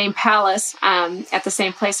at the same palace, at the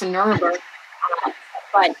same place in Nuremberg,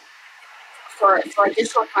 but for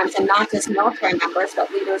additional crimes, and not just military members,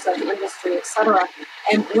 but leaders of industry, etc.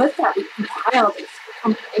 And with that, we compiled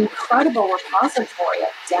an incredible repository of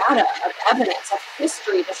data, of evidence, of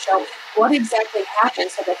history to show what exactly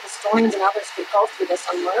happened so that historians and others could go through this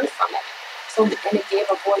and learn from it. So, and it gave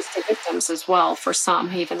a voice to victims as well for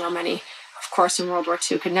some, even though many, of course, in World War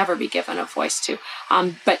II could never be given a voice to.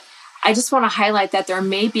 But I just want to highlight that there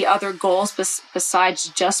may be other goals besides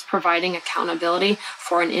just providing accountability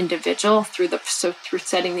for an individual through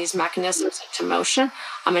setting these mechanisms into motion.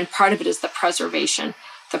 And part of it is the preservation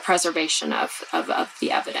of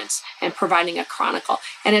the evidence and providing a chronicle.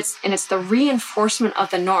 And it's the reinforcement of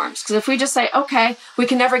the norms. Because if we just say, okay, we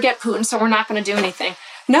can never get Putin, so we're not going to do anything.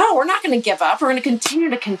 No, we're not going to give up. We're going to continue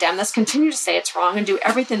to condemn this, continue to say it's wrong, and do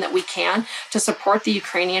everything that we can to support the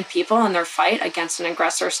Ukrainian people in their fight against an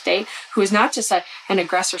aggressor state who is not just an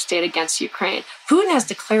aggressor state against Ukraine. Putin has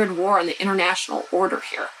declared war on the international order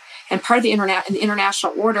here. And part of the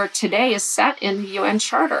international order today is set in the UN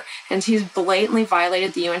Charter. And he's blatantly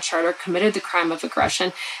violated the UN Charter, committed the crime of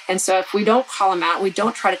aggression. And so if we don't call him out, we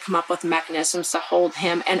don't try to come up with mechanisms to hold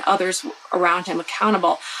him and others around him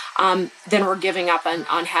accountable, then we're giving up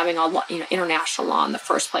on having international law in the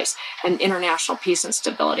first place and international peace and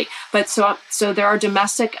stability. But so there are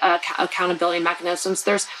domestic accountability mechanisms.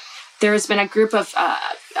 There's been a group of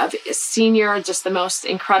senior, just the most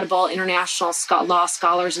incredible international law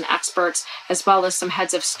scholars and experts, as well as some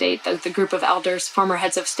heads of state, the group of elders, former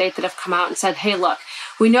heads of state that have come out and said, hey, look,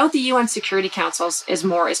 we know the UN Security Council is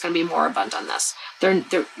going to be moribund on this.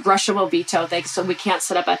 Russia will veto, so we can't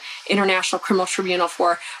set up an international criminal tribunal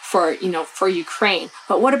for Ukraine.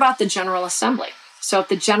 But what about the General Assembly? So if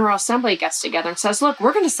the General Assembly gets together and says, look,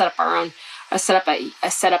 we're going to set up our own, set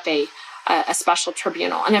up a special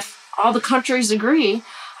tribunal, and if all the countries agree,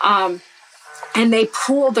 and they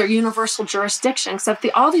pool their universal jurisdiction, except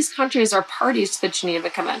all these countries are parties to the Geneva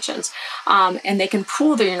Conventions, and they can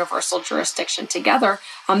pool their universal jurisdiction together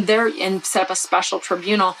and set up a special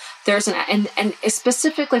tribunal. And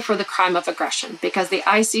specifically for the crime of aggression, because the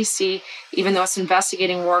ICC, even though it's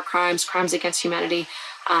investigating war crimes, crimes against humanity,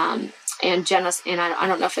 and genocide, and I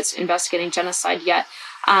don't know if it's investigating genocide yet,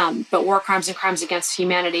 but war crimes and crimes against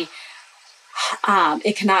humanity,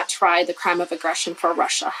 it cannot try the crime of aggression for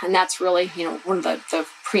Russia. And that's really, one of the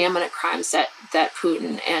preeminent crimes that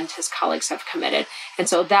Putin and his colleagues have committed. And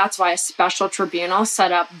so that's why a special tribunal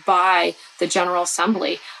set up by the General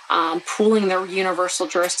Assembly, pooling their universal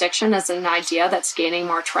jurisdiction, is an idea that's gaining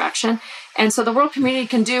more traction. And so the world community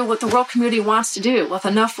can do what the world community wants to do. With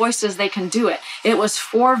enough voices, they can do it. It was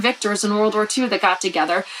 4 victors in World War II that got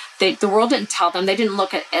together. The world didn't tell them. They didn't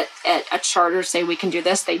look at a charter, say we can do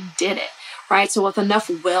this. They did it. Right, so with enough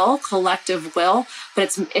will, collective will,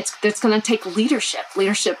 but it's going to take leadership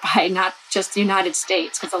by not just the United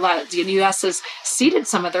States, because the U.S. has ceded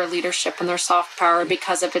some of their leadership and their soft power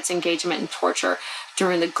because of its engagement in torture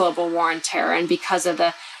during the global war on terror, and because of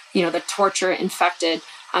the torture infected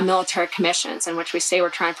military commissions in which we say we're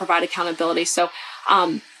trying to provide accountability. So.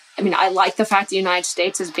 I like the fact the United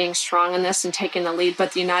States is being strong in this and taking the lead,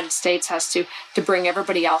 but the United States has to bring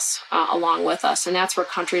everybody else along with us. And that's where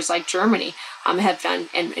countries like Germany have done.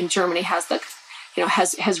 And Germany has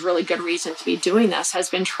has really good reason to be doing this, has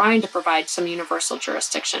been trying to provide some universal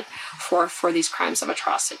jurisdiction for these crimes of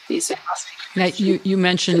atrocity. Now, you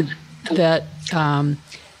mentioned that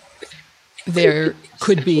there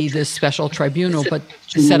could be this special tribunal, but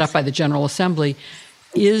set up by the General Assembly.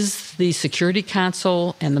 Is the Security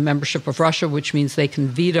Council and the membership of Russia, which means they can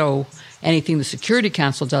veto anything the Security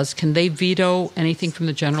Council does, can they veto anything from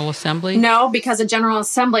the General Assembly? No, because the General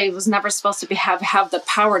Assembly was never supposed to have the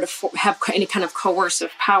power to have any kind of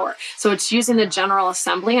coercive power. So it's using the General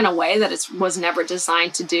Assembly in a way that it was never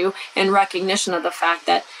designed to do, in recognition of the fact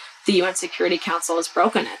that the UN Security Council is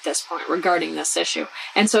broken at this point regarding this issue.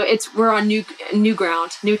 And so we're on new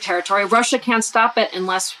ground, new territory. Russia can't stop it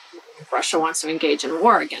unless Russia wants to engage in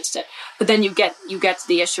war against it. But then you get to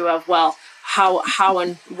the issue of, well, how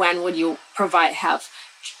and when would you have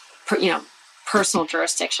personal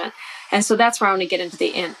jurisdiction? And so that's where I want to get into the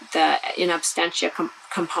in absentia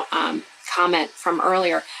comment from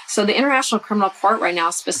earlier. So the International Criminal Court right now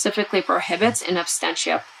specifically prohibits in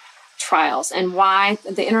absentia trials. And why?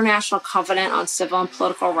 The International Covenant on Civil and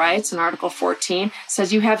Political Rights in Article 14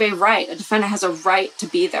 says you have a defendant has a right to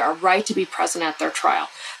be there, a right to be present at their trial.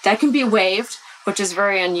 That can be waived, which is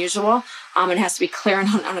very unusual. It has to be clear and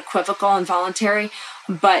unequivocal and voluntary.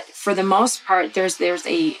 But for the most part, there's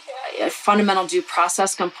a fundamental due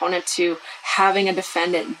process component to having a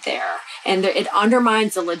defendant there. And it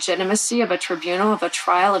undermines the legitimacy of a tribunal, of a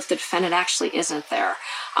trial, if the defendant actually isn't there.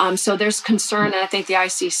 So there's concern, and I think the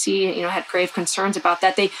ICC, had grave concerns about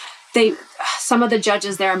that. Some of the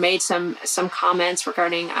judges there made some comments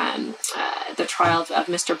regarding the trial of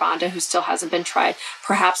Mr. Banda, who still hasn't been tried.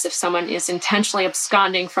 Perhaps if someone is intentionally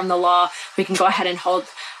absconding from the law, we can go ahead and hold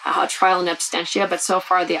a trial in absentia. But so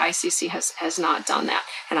far, the ICC has not done that.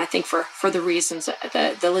 And I think for the reasons,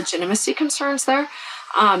 the legitimacy concerns there.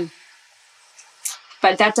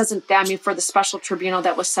 But that doesn't, for the special tribunal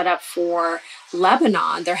that was set up for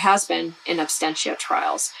Lebanon, there has been in absentia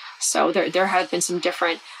trials. So there have been some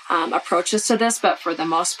different approaches to this, but for the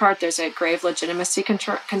most part, there's a grave legitimacy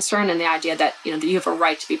concern and the idea that, you have a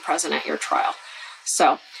right to be present at your trial.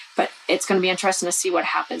 So, but it's going to be interesting to see what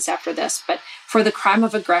happens after this. But for the crime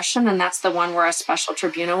of aggression, and that's the one where a special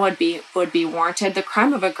tribunal would be warranted, the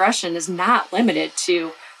crime of aggression is not limited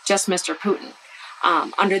to just Mr. Putin.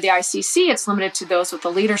 Under the ICC, it's limited to those with a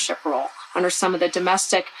leadership role. under some of the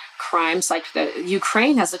domestic crimes, like the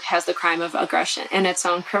Ukraine has the crime of aggression in its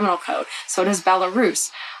own criminal code. So does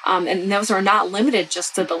Belarus. And those are not limited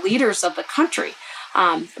just to the leaders of the country.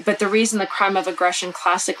 But the reason the crime of aggression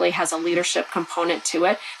classically has a leadership component to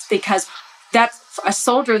it is because that a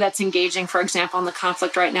soldier that's engaging, for example, in the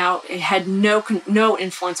conflict right now, it had no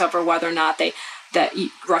influence over whether or not that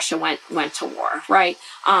Russia went to war, right?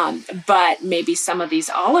 But maybe some of these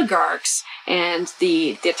oligarchs and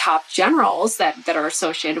the top generals that are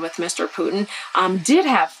associated with Mr. Putin did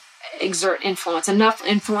exert enough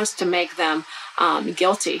influence to make them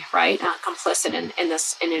guilty, right? Complicit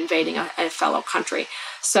in invading a fellow country.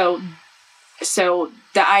 So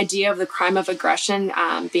the idea of the crime of aggression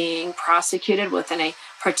being prosecuted within a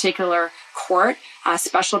particular court,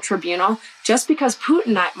 special tribunal, just because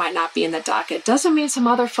Putin might not be in the docket doesn't mean some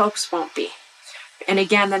other folks won't be. And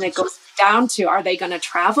again, then it goes down to, are they going to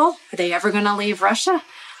travel? Are they ever going to leave Russia?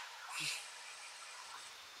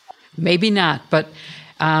 Maybe not. But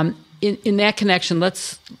in that connection,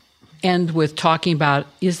 let's end with talking about,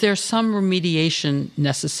 is there some remediation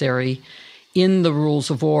necessary in the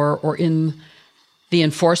rules of war or in the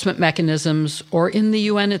enforcement mechanisms or in the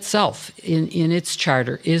UN itself, in its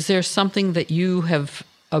charter? Is there something that you have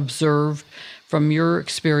observed from your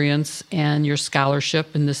experience and your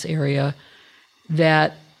scholarship in this area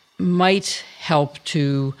that might help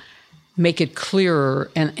to make it clearer?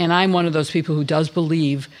 And I'm one of those people who does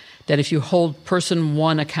believe that if you hold person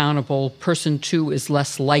one accountable, person two is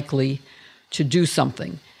less likely to do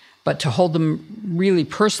something. But to hold them really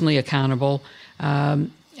personally accountable, I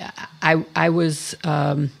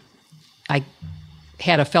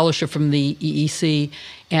had a fellowship from the EEC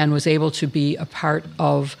and was able to be a part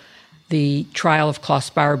of the trial of Klaus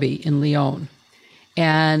Barbie in Lyon.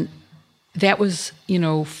 And that was,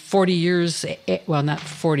 40 years, well, not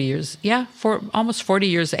 40 years, almost 40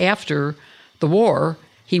 years after the war.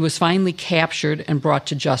 He was finally captured and brought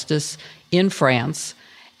to justice in France.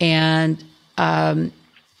 And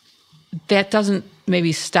that doesn't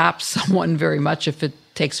maybe stop someone very much if it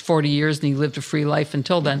takes 40 years and he lived a free life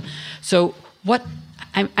until then. So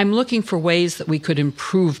I'm looking for ways that we could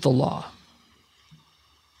improve the law.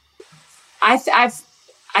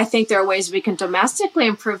 I think there are ways we can domestically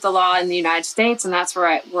improve the law in the United States, and that's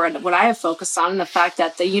what I have focused on, the fact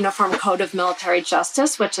that the Uniform Code of Military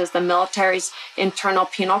Justice, which is the military's internal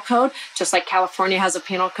penal code, just like California has a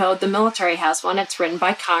penal code, the military has one. It's written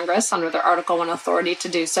by Congress under their Article 1 authority to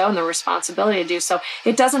do so and the responsibility to do so.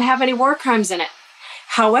 It doesn't have any war crimes in it.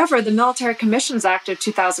 However, the Military Commissions Act of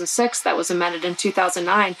 2006 that was amended in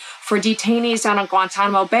 2009 for detainees down in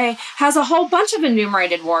Guantanamo Bay has a whole bunch of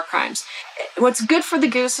enumerated war crimes. What's good for the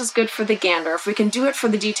goose is good for the gander. If we can do it for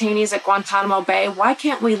the detainees at Guantanamo Bay, why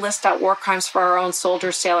can't we list out war crimes for our own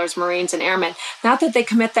soldiers, sailors, Marines, and airmen? Not that they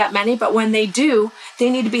commit that many, but when they do, they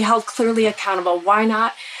need to be held clearly accountable. Why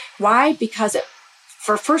not? Why? Because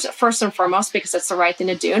first and foremost, because it's the right thing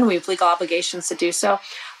to do, and we have legal obligations to do so,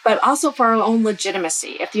 but also for our own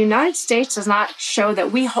legitimacy. If the United States does not show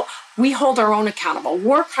that we hold our own accountable,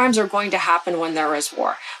 war crimes are going to happen when there is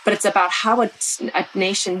war, but it's about how a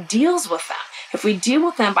nation deals with them. If we deal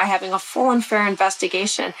with them by having a full and fair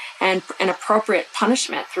investigation and an appropriate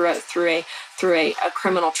punishment through a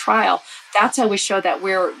criminal trial, that's how we show that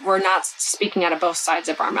we're not speaking out of both sides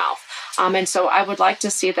of our mouth. And so I would like to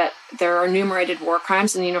see that there are enumerated war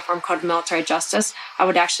crimes in the Uniform Code of Military Justice. I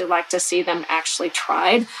would actually like to see them actually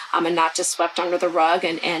tried and not just swept under the rug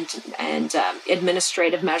and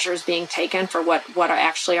administrative measures being taken for what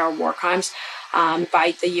actually are war crimes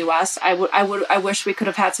by the U.S. I wish we could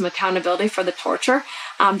have had some accountability for the torture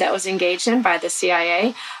that was engaged in by the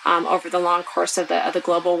CIA over the long course of the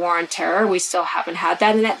global war on terror. We still haven't had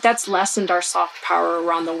that, and that's lessened our soft power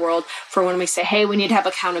around the world for when we say, hey, we need to have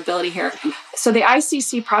accountability here. So the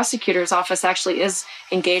ICC prosecutor's office actually is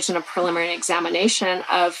engaged in a preliminary examination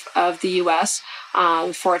of the U.S.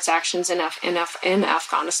 For its actions in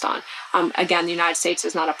Afghanistan. Again, the United States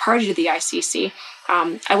is not a party to the ICC.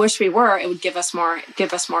 I wish we were. It would give us more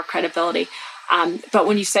credibility. But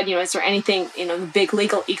when you said, is there anything, the big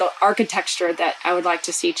legal architecture that I would like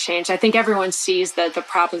to see change? I think everyone sees the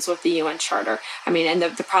problems with the UN Charter. And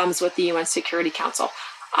the problems with the UN Security Council.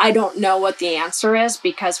 I don't know what the answer is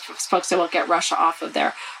because folks say, well, get Russia off of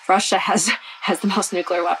there. Russia has the most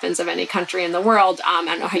nuclear weapons of any country in the world. I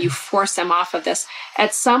don't know how you force them off of this.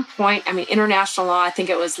 At some point, international law, I think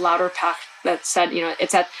it was Lauterbach that said,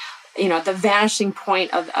 it's at, the vanishing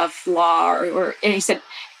point of law, and he said,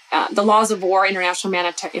 the laws of war, international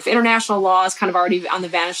humanitarian, if international law is kind of already on the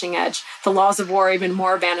vanishing edge, the laws of war are even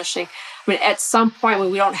more vanishing. I mean, at some point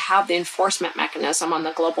when we don't have the enforcement mechanism on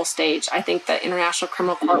the global stage, I think the International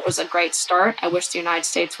Criminal Court was a great start. I wish the United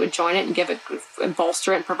States would join it and give it and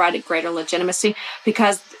bolster it and provide it greater legitimacy,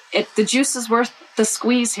 because the juice is worth the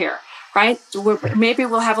squeeze here, right? Maybe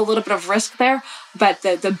we'll have a little bit of risk there, but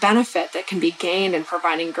the benefit that can be gained in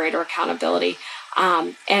providing greater accountability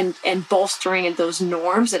and bolstering those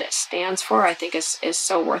norms that it stands for, I think is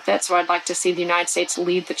so worth it. So I'd like to see the United States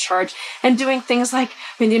lead the charge and doing things like,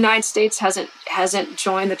 the United States hasn't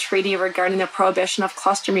joined the treaty regarding the prohibition of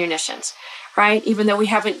cluster munitions, right? Even though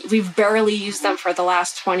we've barely used them for the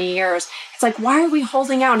last 20 years. It's like, why are we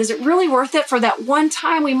holding out? Is it really worth it for that one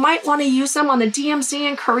time we might want to use them on the DMZ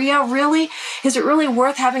in Korea? Really? Is it really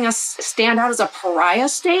worth having us stand out as a pariah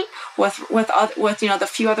state with the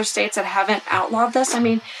few other states that haven't outlawed this? I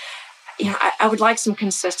mean, I would like some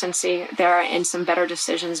consistency there and some better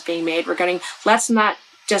decisions being made regarding, let's not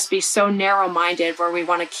just be so narrow-minded where we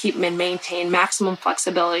want to keep and maintain maximum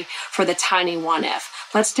flexibility for the tiny what if.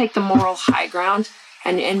 Let's take the moral high ground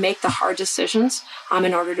and make the hard decisions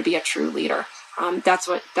in order to be a true leader. That's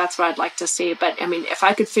what I'd like to see. But I mean, if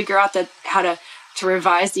I could figure out how to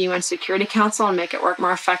revise the UN Security Council and make it work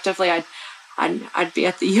more effectively, I'd be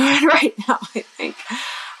at the UN right now, I think.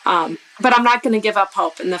 But I'm not going to give up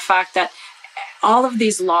hope in the fact that all of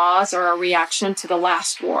these laws are a reaction to the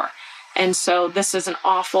last war. And so this is an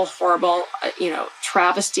awful, horrible,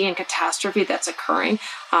 travesty and catastrophe that's occurring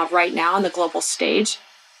right now on the global stage.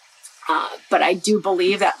 But I do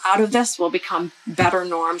believe that out of this will become better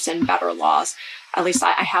norms and better laws. At least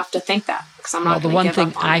I have to think that, because I'm not going to give up. The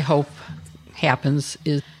one thing I hope happens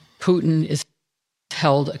is Putin is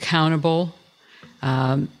held accountable,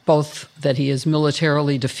 both that he is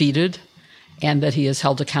militarily defeated and that he is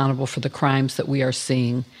held accountable for the crimes that we are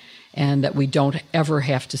seeing, and that we don't ever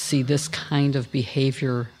have to see this kind of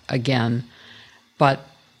behavior again. But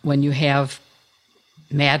when you have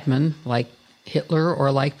madmen like Hitler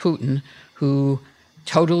or like Putin who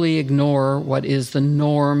totally ignore what is the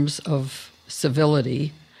norms of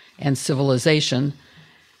civility and civilization,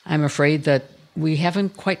 I'm afraid that we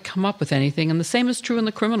haven't quite come up with anything. And the same is true in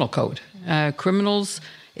the criminal code. Criminals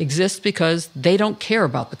exist because they don't care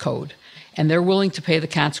about the code, and they're willing to pay the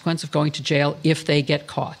consequence of going to jail if they get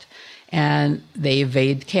caught. And they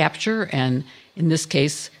evade capture, and in this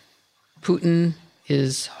case, Putin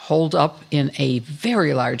is holed up in a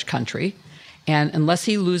very large country, and unless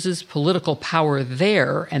he loses political power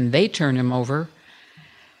there and they turn him over,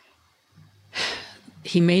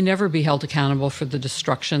 he may never be held accountable for the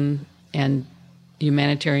destruction and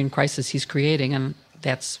humanitarian crisis he's creating, and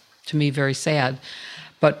that's, to me, very sad.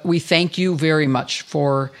 But we thank you very much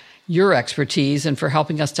for your expertise and for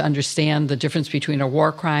helping us to understand the difference between a war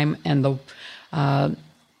crime and the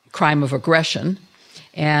crime of aggression,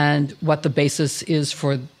 and what the basis is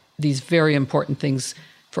for these very important things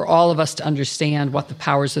for all of us to understand what the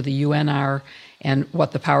powers of the UN are and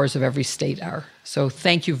what the powers of every state are. So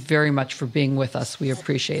thank you very much for being with us. We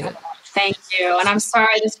appreciate it. Thank you. And I'm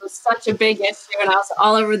sorry this was such a big issue and I was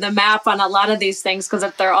all over the map on a lot of these things because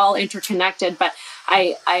they're all interconnected. But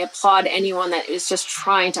I applaud anyone that is just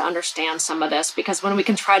trying to understand some of this, because when we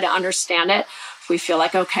can try to understand it, we feel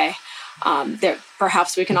like, okay,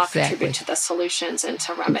 perhaps we can all contribute to the solutions and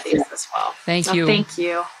to remedies as well. Thank you. Thank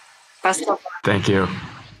you. Best of luck. Thank you.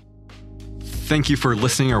 Thank you for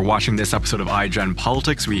listening or watching this episode of iGen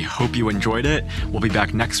Politics. We hope you enjoyed it. We'll be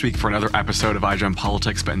back next week for another episode of iGen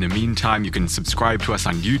Politics. But in the meantime, you can subscribe to us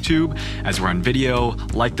on YouTube as we're on video,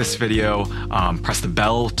 like this video, press the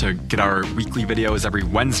bell to get our weekly videos every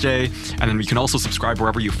Wednesday. And then you can also subscribe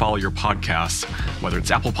wherever you follow your podcasts, whether it's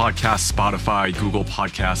Apple Podcasts, Spotify, Google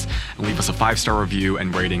Podcasts, and leave us a 5-star review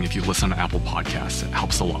and rating if you listen on Apple Podcasts. It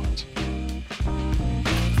helps a lot.